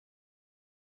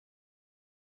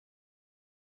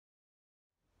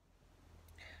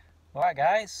Alright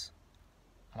guys,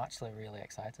 I'm actually really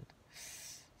excited.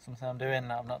 Something I'm doing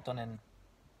that I've not done in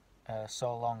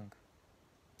so long.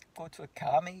 Go to a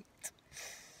car meet.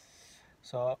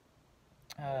 So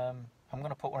I'm going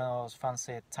to put one of those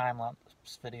fancy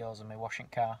time-lapse videos of me washing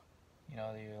car. You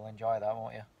know, you'll enjoy that,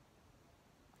 won't you?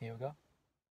 Here we go.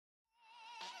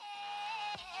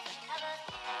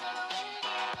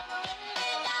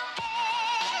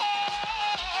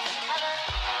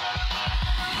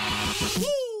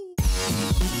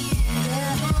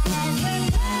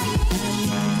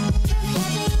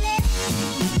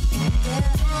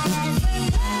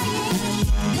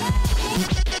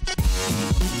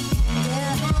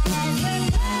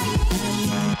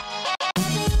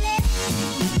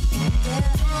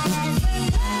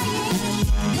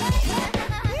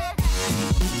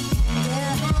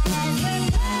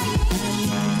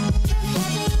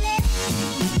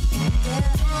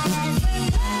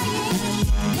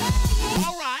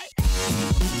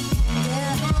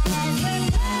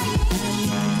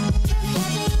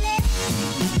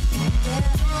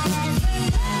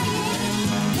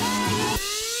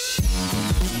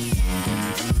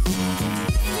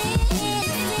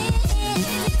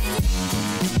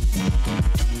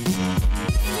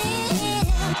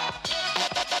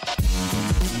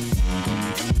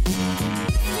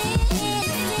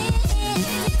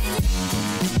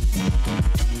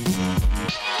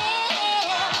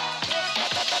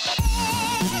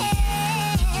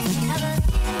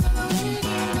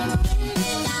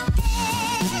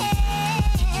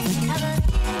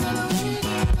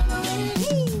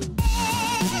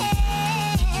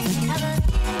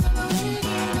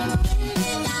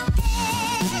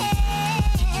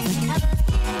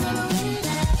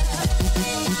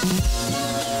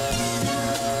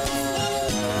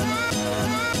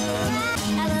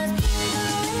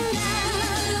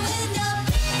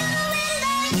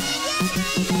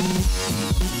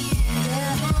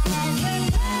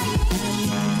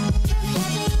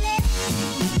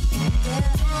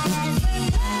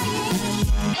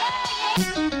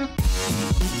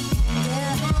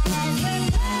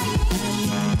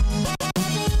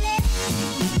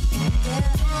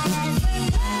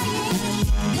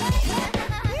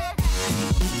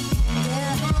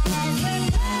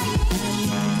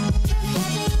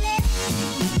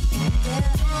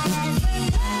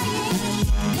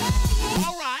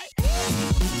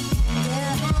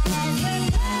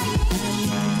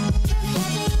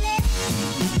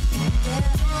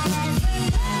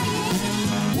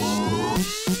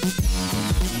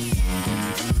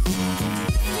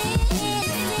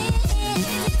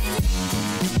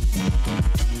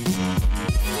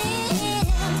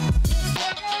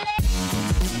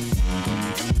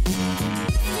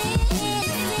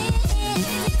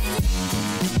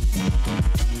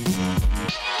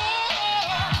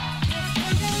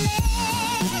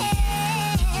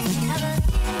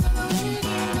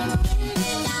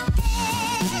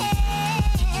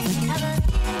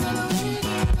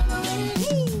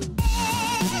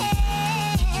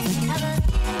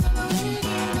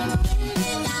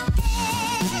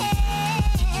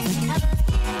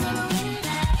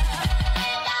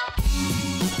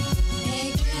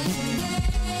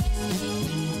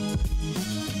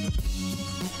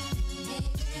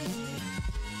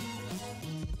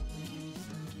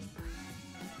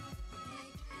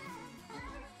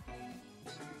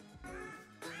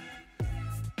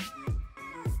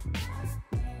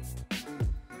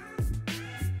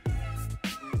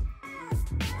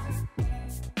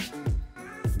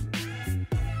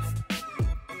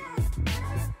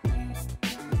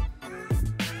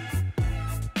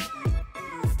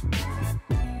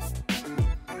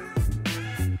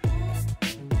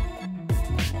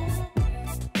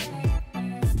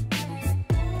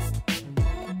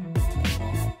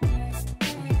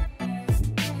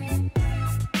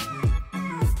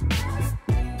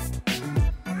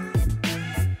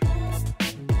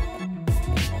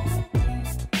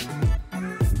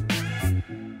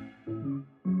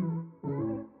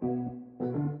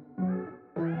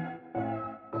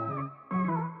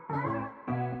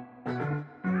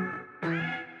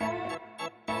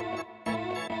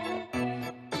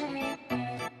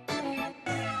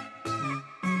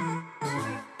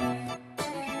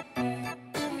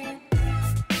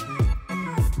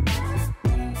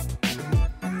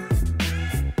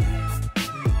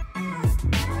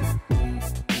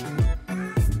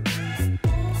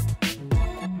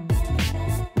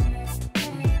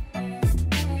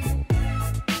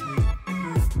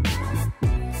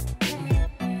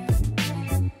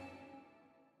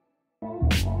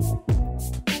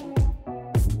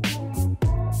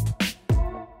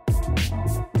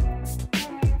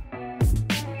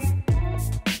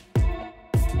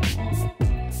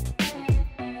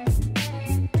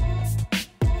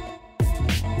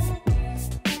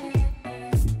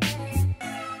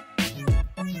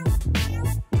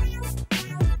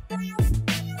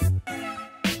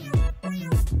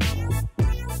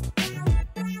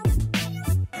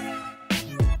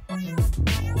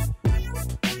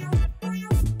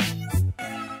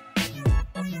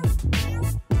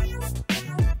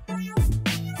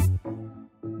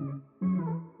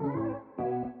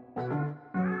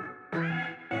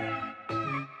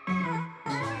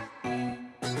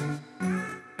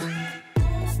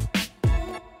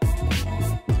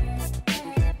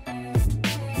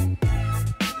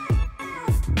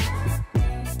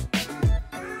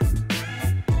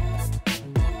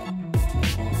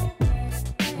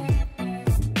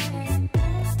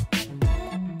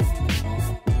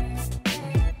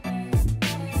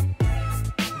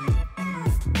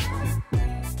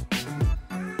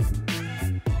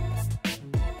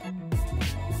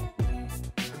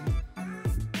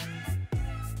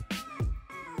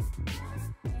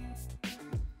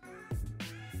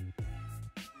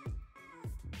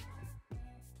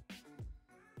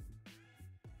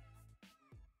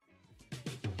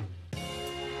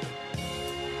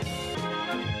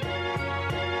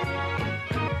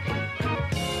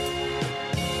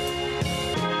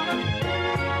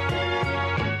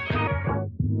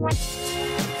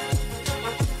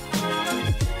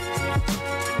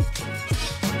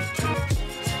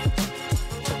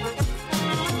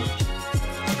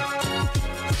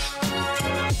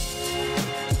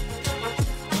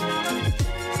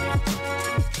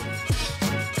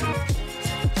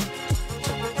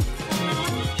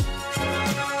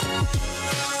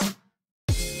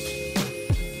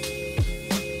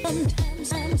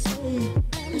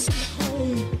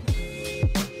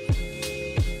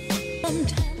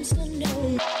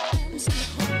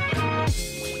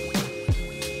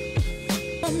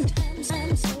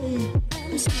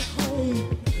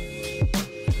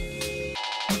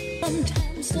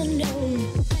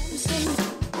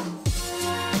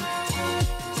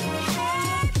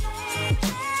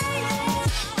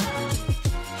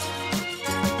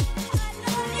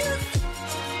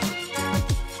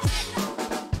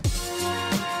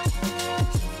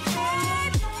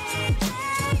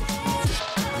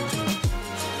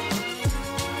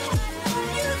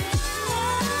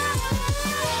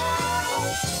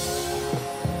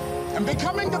 And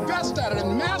becoming the best at it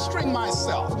and mastering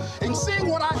myself and seeing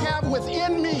what I have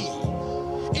within me.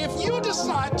 If you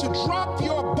decide to drop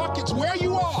your buckets where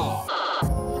you are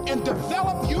and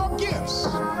develop your gifts,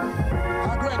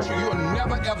 I grant you, you'll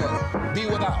never ever be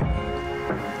without.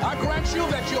 I grant you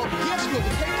that your gifts will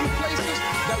take you places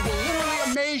that will literally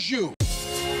amaze you.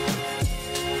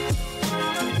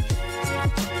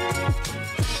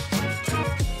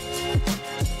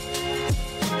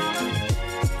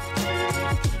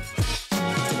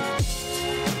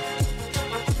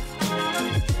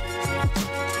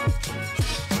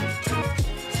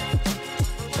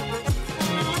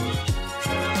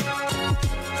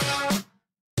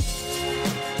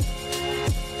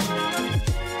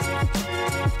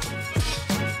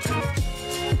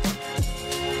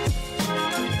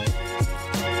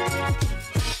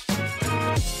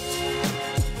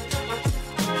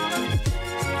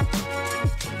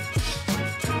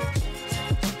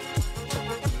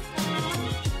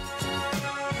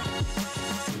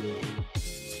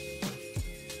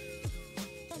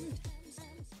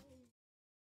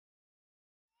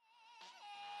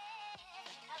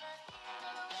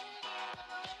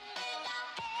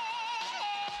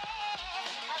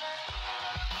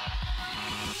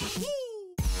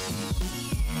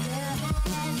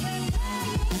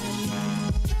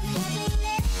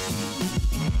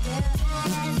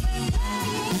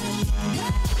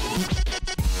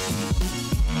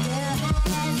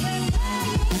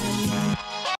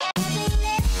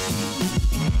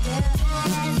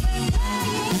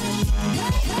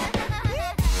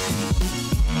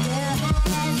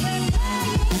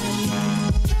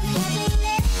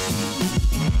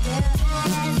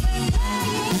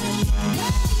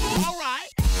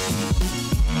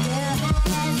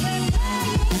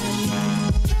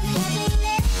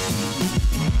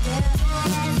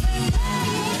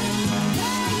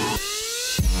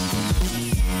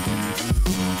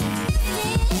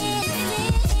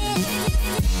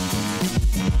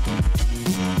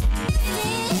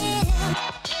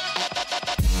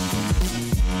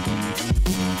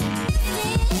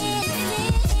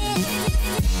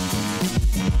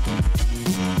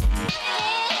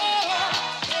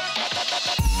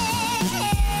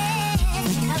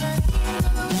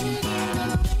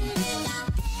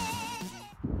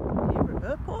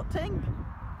 AIRPORT thing.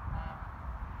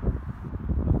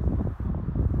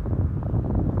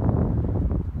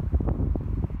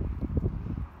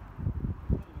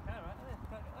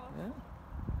 Yeah.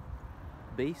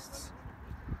 Beasts.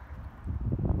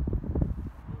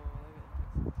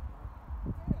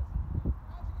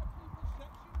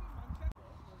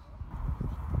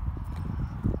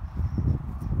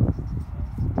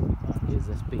 Here's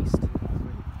this beast.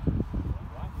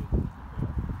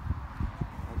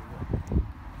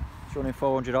 It's running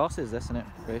 400 horses, this, isn't it,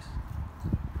 Chris?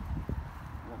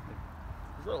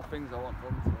 There's little things I want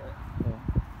done to it. Yeah.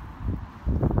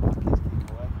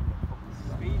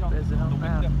 Speed on There's the an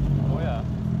window. Oh yeah.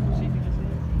 See if you can see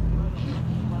it.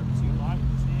 Like too light to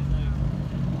see it now.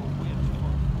 Weird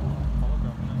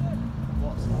hologram, isn't it?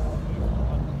 What's that?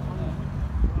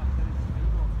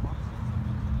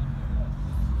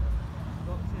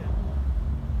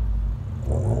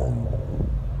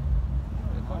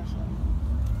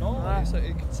 No, so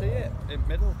you can see it in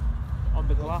middle, on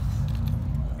the glass.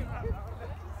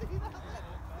 This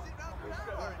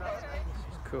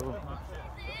is cool.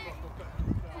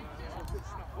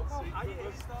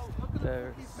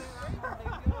 There's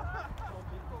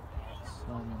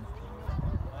some.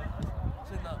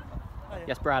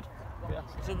 Yes, Brad.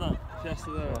 It's in that chest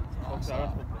of the box.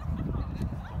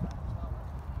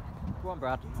 Go on,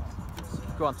 Brad.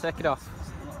 Go on, take it off.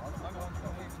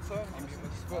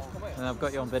 And I've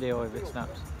got you on video if it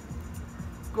snaps.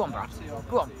 Go on, Brad.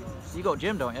 Go on. You got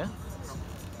gym, don't you?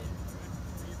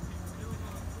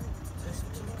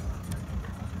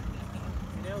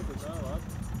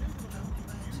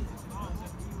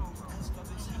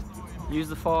 Use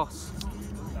the force.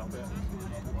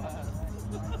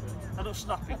 I don't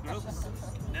snap it, bro.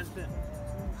 Nesbit.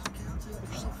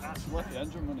 Let the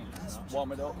engine running.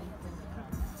 Warm it up.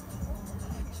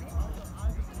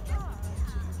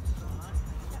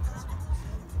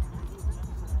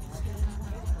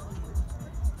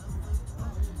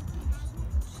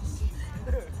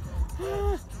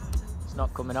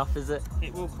 not coming off, is it?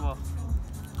 It will come off.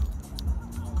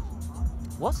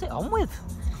 What's it on with?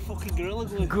 Fucking Gorilla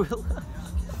Glue. Gorilla.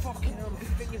 Fucking hell, my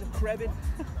fingers are crabbing.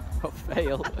 What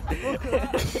fail? Look at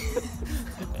that.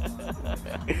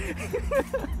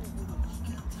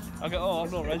 I go, oh, I'm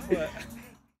not ready for it.